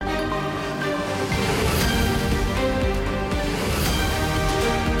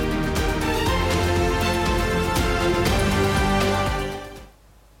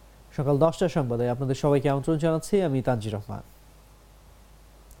সকাল 10টার সংবাদে আপনাদের সবাইকে আমন্ত্রণ জানাচ্ছি। আমি তানজির রহমান।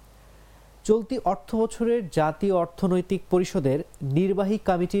 চলতি অর্থ বছরের জাতীয় অর্থনৈতিক পরিষদের নির্বাহী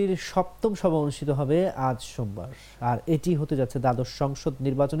কমিটির ৭ম সভা অনুষ্ঠিত হবে আজ সোমবার। আর এটি হতে যাচ্ছে দ্বাদশ সংসদ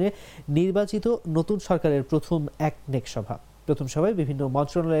নির্বাচনে নির্বাচিত নতুন সরকারের প্রথম একনেক সভা। প্রথম সভায় বিভিন্ন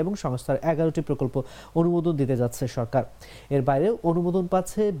মন্ত্রণালয় এবং সংস্থার ১১টি প্রকল্প অনুমোদন দিতে যাচ্ছে সরকার। এর বাইরে অনুমোদন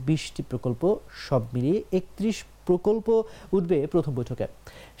পাচ্ছে ২০টি প্রকল্প। সব মিলিয়ে ৩১ প্রকল্প উঠবে প্রথম বৈঠকে।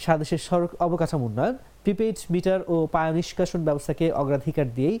 সারা দেশের সড়ক অবকাঠামো উন্নয়ন, প্রিপেইড মিটার ও পায় নিষ্কাশন ব্যবস্থাকে অগ্রাধিকার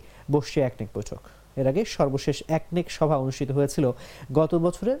দিয়েই বসছে একনেক বৈঠক। এর আগে সর্বশেষ একনেক সভা অনুষ্ঠিত হয়েছিল গত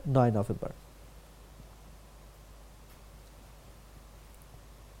বছরের ৯ নভেম্বর।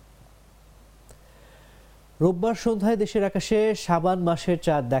 রোববার সন্ধ্যায় দেশের আকাশে শাবান মাসের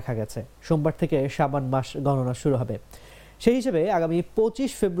চাঁদ দেখা গেছে। সোমবার থেকে শাবান মাস গণনা শুরু হবে। সেই হিসেবে আগামী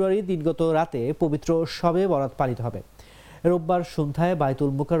 ২৫ ফেব্রুয়ারি দিনগত রাতে পবিত্র শবে বরাত পালিত হবে। রোববার সন্ধ্যায়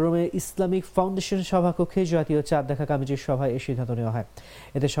বায়তুল মুকাররমে ইসলামিক ফাউন্ডেশন সভাকক্ষে জাতীয় চাঁদ দেখা কমিটির সভায় এই সিদ্ধান্ত নেওয়া হয়।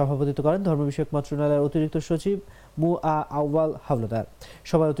 এতে সভাপতিত্ব করেন ধর্ম বিষয়ক মন্ত্রণালয়ের অতিরিক্ত সচিব আউয়াল হাওলাদার।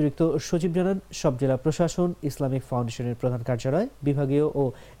 সভায় অতিরিক্ত সচিব জানান, সব জেলা প্রশাসন, ইসলামিক ফাউন্ডেশনের প্রধান কার্যালয়, বিভাগীয় ও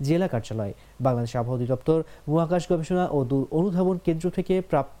জেলা কার্যালয়, বাংলাদেশ আবহাওয়া অধিদপ্তর, মহাকাশ গবেষণা ও দূর অনুধাবন কেন্দ্র থেকে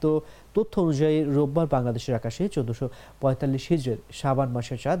প্রাপ্ত তথ্য অনুযায়ী রোববার বাংলাদেশের আকাশে ১৪৪৫ হিজরির শাবান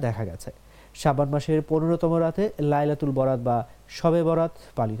মাসের চাঁদ দেখা গেছে। শাবান মাসের ১৫তম রাতে লাইলাতুল বরাত বা শবে বরাত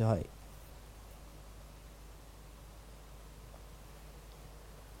পালিত হয়।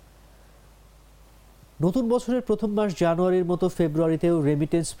 নতুন বছরের প্রথম মাস জানুয়ারির মতো ফেব্রুয়ারিতেও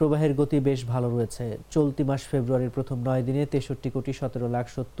রেমিটেন্স প্রবাহের গতি বেশ ভালো রয়েছে। চলতি মাস ফেব্রুয়ারির প্রথম ৯ দিনে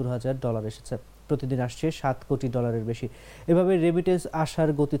 ৬৩,১৭,৭০,০০০ এসেছে। প্রতিদিন আসছে ৭ কোটি ডলারের বেশি। এভাবে রেমিটেন্স আসার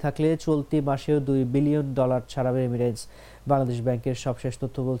গতি থাকলে চলতি মাসেও $২ বিলিয়ন ছাড়াবে রেমিটেন্স। বাংলাদেশ ব্যাংকের সবশেষ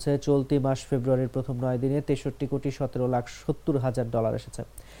তথ্য বলছে, চলতি মাস ফেব্রুয়ারির প্রথম ৯ দিনে ৬৩,১৭,৭০,০০০ এসেছে।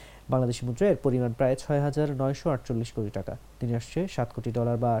 বাংলাদেশি মুদ্রায় এর পরিমাণ প্রায় ৬,৯৪৮ কোটি টাকা। দিনে আসছে ৭ কোটি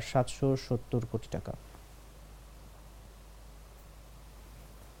ডলার বা ৭৭০ কোটি টাকা।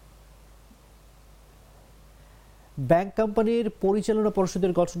 ব্যাংক কোম্পানির পরিচালনা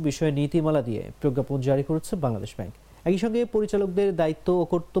পর্ষদের গঠন বিষয়ে নীতিমালা দিয়ে প্রজ্ঞাপন জারি করেছে বাংলাদেশ ব্যাংক। একই সঙ্গে পরিচালকদের দায়িত্ব ও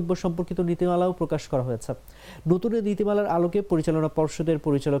কর্তব্য সম্পর্কিত নীতিমালাও প্রকাশ করা হয়েছে। নতুন নীতিমালার আলোকে পরিচালনা পর্ষদের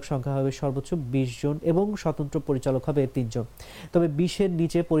পরিচালক সংখ্যা হবে সর্বোচ্চ ২০ জন এবং স্বতন্ত্র পরিচালক হবে ৩ জন। তবে ২০-এর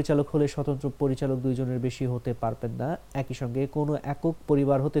নিচে পরিচালক হলে স্বতন্ত্র পরিচালক ২ জনের বেশি হতে পারবেন না। একই সঙ্গে কোনো একক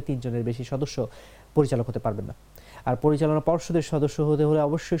পরিবার হতে ৩ জনের বেশি সদস্য পরিচালক হতে পারবেন না। আর পরিচালনা পর্ষদের সদস্য হতে হলে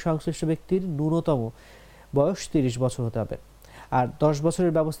অবশ্যই সংশ্লিষ্ট ব্যক্তির ন্যূনতম বয়স ৩০ বছর হতে হবে। আর 10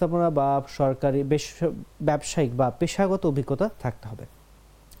 বছরের ব্যবস্থাপনা বা সরকারি ব্যবসায়িক বা পেশাগত অভিজ্ঞতা থাকতে হবে।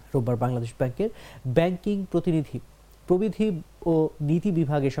 রোববার বাংলাদেশ ব্যাংকের ব্যাংকিং প্রবিধি ও নীতি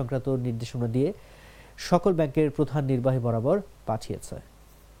বিভাগে সংক্রান্ত নির্দেশনা দিয়ে সকল ব্যাংকের প্রধান নির্বাহী বরাবর পাঠিয়েছে।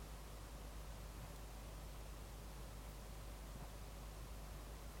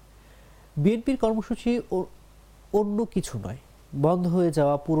 বিএনপির কর্মসূচি অন্য কিছু নয়, বন্ধ হয়ে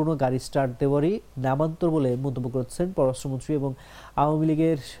যাওয়া পুরনো গাড়ি স্টার্ট দেওয়ারই নামান্তর বলে মন্তব্য করেছেন পররাষ্ট্রমন্ত্রী এবং আওয়ামী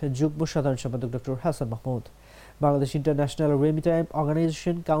লীগের যুগ্ম সাধারণ সম্পাদক doctor Hasan Mahmud. Bangladesh international রেমিটাইম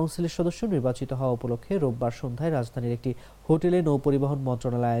organisation কাউন্সিলের সদস্য নির্বাচিত হওয়া উপলক্ষে রোববার সন্ধ্যায় রাজধানীর একটি হোটেলে নৌপরিবহন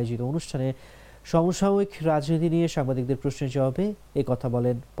মন্ত্রণালয় আয়োজিত অনুষ্ঠানে সমসাময়িক রাজনীতি নিয়ে সাংবাদিকদের প্রশ্নের জবাবে এ কথা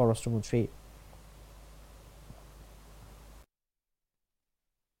বলেন পররাষ্ট্রমন্ত্রী।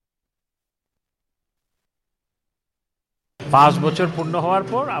 ৫ বছর পূর্ণ হওয়ার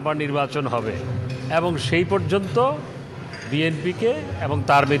পর আবার নির্বাচন হবে এবং সেই পর্যন্ত বিএনপিকে এবং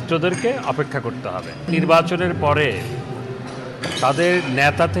তার মিত্রদেরকে অপেক্ষা করতে হবে। নির্বাচনের পরে তাদের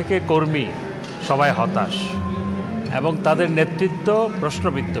নেতা থেকে কর্মী সবাই হতাশ এবং তাদের নেতৃত্ব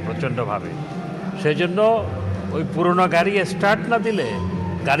প্রশ্নবিদ্ধ প্রচণ্ডভাবে। সেই জন্য ওই পুরনো গাড়ি স্টার্ট না দিলে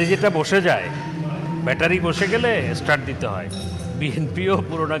গাড়ি যেটা বসে যায়, ব্যাটারি বসে গেলে স্টার্ট দিতে হয়। বিএনপিও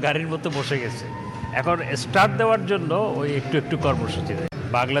পুরনো গাড়ির মতো বসে গেছে। এখন স্টার্ট দেওয়ার জন্য ওই একটু একটু কর্মসূচি দেয়।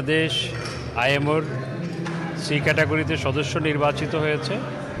 বাংলাদেশ আইএমওর সি ক্যাটাগরিতে সদস্য নির্বাচিত হয়েছে।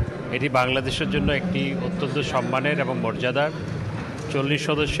 এটি বাংলাদেশের জন্য একটি অত্যন্ত সম্মানের এবং মর্যাদার 40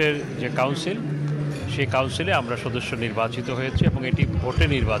 সদস্যের যে কাউন্সিল, সেই কাউন্সিলে আমরা সদস্য নির্বাচিত হয়েছি এবং এটি ভোটে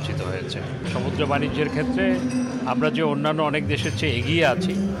নির্বাচিত হয়েছে। সমুদ্র বাণিজ্যের ক্ষেত্রে আমরা যে অন্যান্য অনেক দেশের চেয়ে এগিয়ে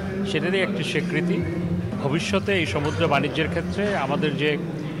আছি, সেটারই একটি স্বীকৃতি। ভবিষ্যতে এই সমুদ্র বাণিজ্যের ক্ষেত্রে আমাদের যে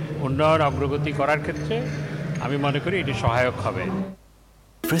উন্নয়ন অগ্রগতি করার ক্ষেত্রে আমি মনে করি এটি সহায়ক হবে।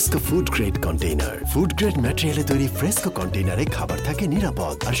 Fresco food grade container, food grade ম্যাটেরিয়ালে তৈরি ফ্রেস্কো কন্টেইনারে খাবার থাকে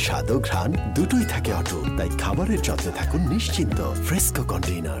নিরাপদ আর স্বাদ ও ঘ্রাণ দুটোই থাকে অটুট। তাই খাবারের যত্নে থাকুন নিশ্চিন্ত। Fresco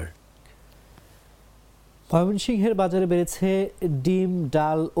container. ময়মনসিংহের বাজারে বেড়েছে ডিম,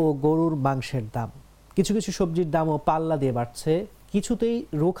 ডাল ও গরুর মাংসের দাম। কিছু কিছু সবজির দামও পাল্লা দিয়ে বাড়ছে। কিছুতেই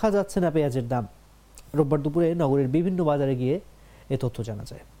রোখা যাচ্ছে না পেঁয়াজের দাম। রোববার দুপুরে নগরের বিভিন্ন বাজারে গিয়ে এ তথ্য জানা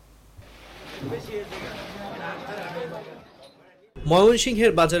যায়।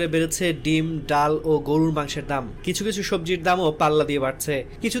 ময়মনসিংহের বাজারে বেড়েছে ডিম, ডাল ও গরুর মাংসের দাম। কিছু কিছু সবজির দামও পাল্লা দিয়ে বাড়ছে।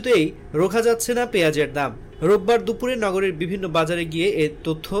 কিছুতেই রোখা যাচ্ছে না পেঁয়াজের দাম। রোববার দুপুরে নগরের বিভিন্ন বাজারে গিয়ে এ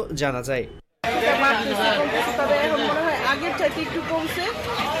তথ্য জানা যায়। তবে এখন মনে হয় আগের চাইতে একটু কমছে,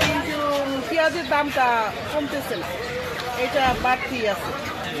 কিন্তু পেঁয়াজের দামটা কমতেছে না, এটা বাড়তি আছে।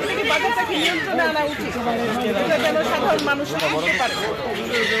 বাজারটাকে নিয়ন্ত্রণে আনা উচিত, এটা যেন সাধারণ মানুষ কিনতে পারে।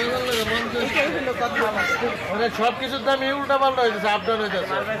 এটাই হলো কথা। সবকিছুর দাম উল্টা পাল্টা হয়েছে, আপডাউন হয়েছে,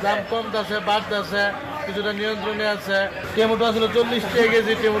 দাম কমতেছে বাড়তেছে, কিছুটা নিয়ন্ত্রণে আছে। টমেটো আসলে 40 টাকা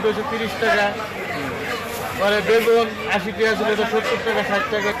কেজি, টমেটো হচ্ছে 30 টাকা। পরে বেগুন 80 টাকা ছিল, এটা 70 টাকা 60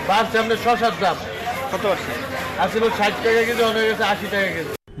 টাকা বাড়ছে। আমাদের শসার দাম কত আসলে 60 টাকা কেজি, হয়ে গেছে 80 টাকা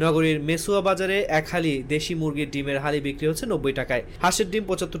কেজি। নগরীর মেসুয়া বাজারে এক হালি দেশি মুরগির ডিমের হালি বিক্রি হচ্ছে 90 টাকায়। হাঁসের ডিম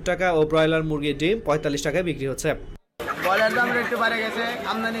 75 টাকা ও ব্রয়লার মুরগির ডিম 45 টাকায় বিক্রি হচ্ছে। ব্রয়লার দাম একটু বাড়ে গেছে,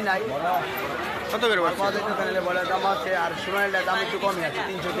 আমদানি নাই। কত করে ব্রয়লার দাম আছে, আর সোনালির দাম একটু কমই আছে,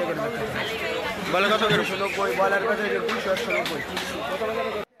 300 টাকা করে। ব্রয়লার কত করে? 190। ব্রয়লার কত? 290।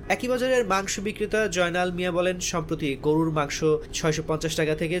 একই বাজারের মাংস বিক্রেতা জয়নাল মিয়া বলেন, সম্প্রতি গরুর মাংস 650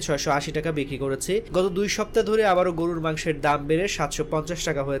 টাকা থেকে 680 টাকা বিক্রি করেছে। গত 2 সপ্তাহ ধরে আবারও গরুর মাংসের দাম বেড়ে 750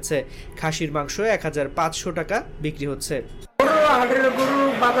 টাকা হয়েছে। খাসির মাংস 1500 টাকা বিক্রি হচ্ছে।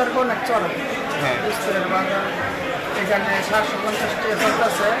 গরুর বাজার অনেক চড়া, বাজার এখানে 750 টাকা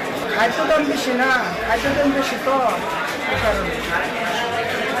চলতেছে। খাদ্য দাম বেশি না, খাদ্য দাম বেশি তো এই কারণে।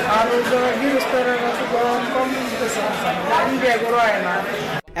 আর কম ইন্ডিয়া গরু হয় না।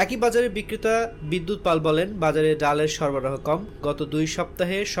 একই বাজারের বিক্রেতা বিদ্যুৎ পাল বলেন, বাজারে ডালের সরবরাহ কম। গত 2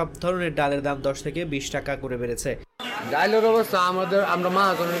 সপ্তাহে সব ধরনের ডালের দাম 10 থেকে 20 টাকা করে বেড়েছে। ডালের অবস্থা আমরা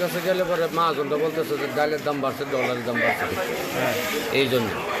মহাজনের কাছে গেলে পরে মহাজনটা বলতেছে যে ডালের দাম বাড়ছে, ডলারের দাম বাড়ছে। এই জন্য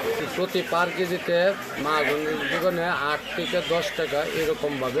প্রতি পার কেজিতে মহাজনের দোকানে 8 থেকে 10 টাকা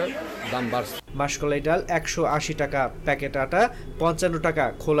এরকম ভাবে দাম বাড়ছে। মাসকলাই ডাল 180 টাকা, প্যাকেট আটা 55 টাকা,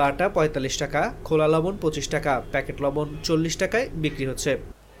 খোলা আটা 45 টাকা, খোলা লবণ 25 টাকা, প্যাকেট লবণ 40 টাকায় বিক্রি হচ্ছে।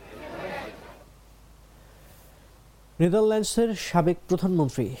 নেদারল্যান্ডসের সাবেক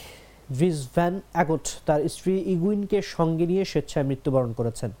প্রধানমন্ত্রী ড্রিস ভ্যান অ্যাগট তার স্ত্রী ইগুইনকে সঙ্গে নিয়ে স্বেচ্ছায় মৃত্যুবরণ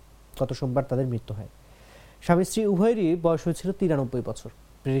করেছেন। গত সোমবার তাদের মৃত্যু হয়। স্বামী স্ত্রী উভয়েরই বয়স হয়েছিল 93 বছর।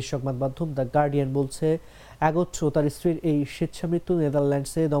 ব্রিটিশ সংবাদ মাধ্যম দ্য গার্ডিয়ান বলছে, অ্যাগট ও তার স্ত্রীর এই স্বেচ্ছা মৃত্যু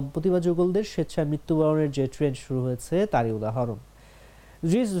নেদারল্যান্ডসে দম্পতি বা যুগলদের স্বেচ্ছায় মৃত্যুবরণের যে ট্রেন্ড শুরু হয়েছে তারই উদাহরণ।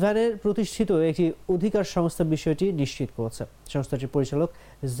 ড্রিস ভ্যানের প্রতিষ্ঠিত একটি অধিকার সংস্থা বিষয়টি নিশ্চিত করেছে। সংস্থাটির পরিচালক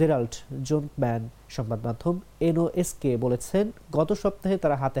জেরাল্ড জোনকম্যান সংবাদ মাধ্যম NOSকে বলেছেন, গত সপ্তাহে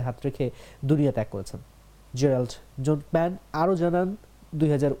তারা হাতে হাত রেখে দুনিয়া ত্যাগ করেছেন। জেরাল্ড জোনকম্যান আরও জানান,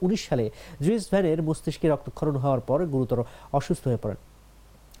 2019 সালে ড্রিস ভ্যানের মস্তিষ্কে রক্তক্ষরণ হওয়ার পর গুরুতর অসুস্থ হয়ে পড়েন।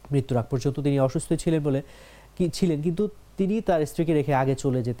 মৃত্যুর আগ পর্যন্ত তিনি অসুস্থ ছিলেন, কিন্তু তিনি তার স্ত্রীকে রেখে আগে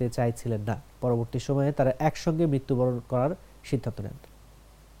চলে যেতে চাইছিলেন না। পরবর্তী সময়ে তারা একসঙ্গে মৃত্যুবরণ করার সিদ্ধান্ত নেন।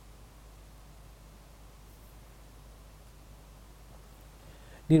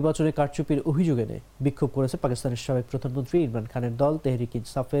 নির্বাচনে কারচুপির অভিযোগ এনে বিক্ষোভ করেছে পাকিস্তানের সাবেক প্রধানমন্ত্রী ইমরান খানের দল তেহরিক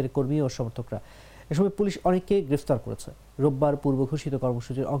ইনসাফের কর্মী ও সমর্থকরা। এ সময় পুলিশ অনেককে গ্রেফতার করেছে। রোববার পূর্ব ঘোষিত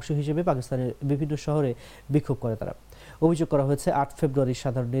কর্মসূচির অংশ হিসেবে পাকিস্তানের বিভিন্ন শহরে বিক্ষোভ করে তারা। অভিযোগ করা হয়েছে 8 ফেব্রুয়ারি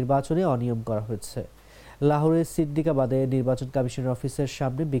সাধারণ নির্বাচনে অনিয়ম করা হয়েছে। লাহোরের সিদ্দিকাবাদে নির্বাচন কমিশনের অফিসের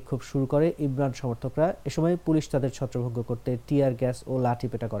সামনে বিক্ষোভ শুরু করে ইমরান সমর্থকরা। এ সময় পুলিশ তাদের ছত্রভঙ্গ করতে টিয়ার গ্যাস ও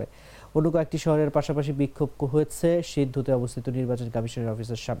লাঠিপেটা করে। অন্য কয়েকটি শহরের পাশাপাশি বিক্ষোভ হয়েছে সিদ্ধুতে অবস্থিত নির্বাচন কমিশনের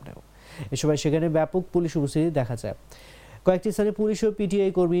অফিসের সামনেও। এ সময় সেখানে ব্যাপক পুলিশ উপস্থিতি দেখা যায়। কয়েকটি স্থানে পুলিশ ও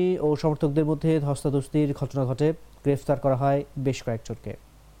পিটিআই কর্মী ও সমর্থকদের মধ্যে ধস্তাধস্তির ঘটনা ঘটে। গ্রেফতার করা হয় বেশ কয়েকজনকে।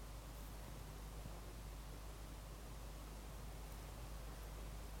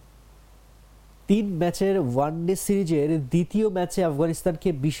 তিন ম্যাচের ওয়ানডে সিরিজের দ্বিতীয় ম্যাচে আফগানিস্তানকে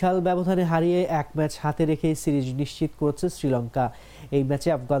বিশাল ব্যবধানে হারিয়ে 1 ম্যাচ হাতে রেখে সিরিজ নিশ্চিত করেছে শ্রীলঙ্কা। এই ম্যাচে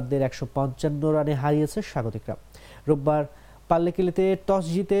আফগানদের 155 রানে হারিয়েছে স্বাগতিকরা। রোববার পাল্লেকেলেতে টস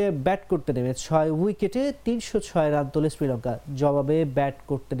জিতে ব্যাট করতে নেমে 6 উইকেটে 306 রান তোলে শ্রীলঙ্কা। জবাবে ব্যাট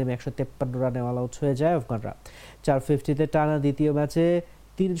করতে নেমে 153 রানে অল আউট হয়ে যায় আফগানরা। 450-তে টানা দ্বিতীয় ম্যাচে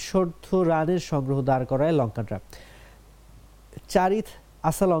 300 রানের সংগ্রহ দাঁড় করায় লঙ্কানরা। চারিথ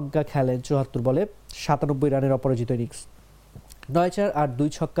আসালঙ্কা খেলেন 74 বলে 97 রানের অপরাজিত ইনিংস। 9-4 আর 2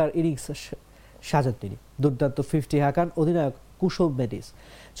 ছক্কার ইনিংস সাজান তিনি। দুর্দান্ত 50 হাঁকান অধিনায়ক কুশল মেডিস।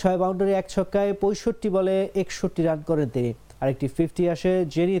 6 বাউন্ডারি 1 ছক্কায় 65 বলে 61 রান করেন তিনি। আরেকটি 50 আসে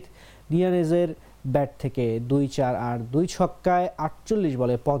জেনিথ নিয়ানেজের ব্যাট থেকে। 2-4 আর 2 ছক্কায় 48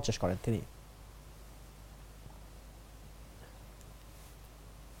 বলে 50 করেন তিনি।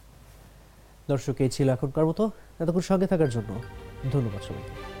 দর্শক, এই ছিল এখনকার মতো। এতক্ষণ সঙ্গে থাকার জন্য ধন্যবাদ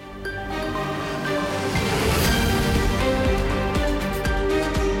সবাইকে।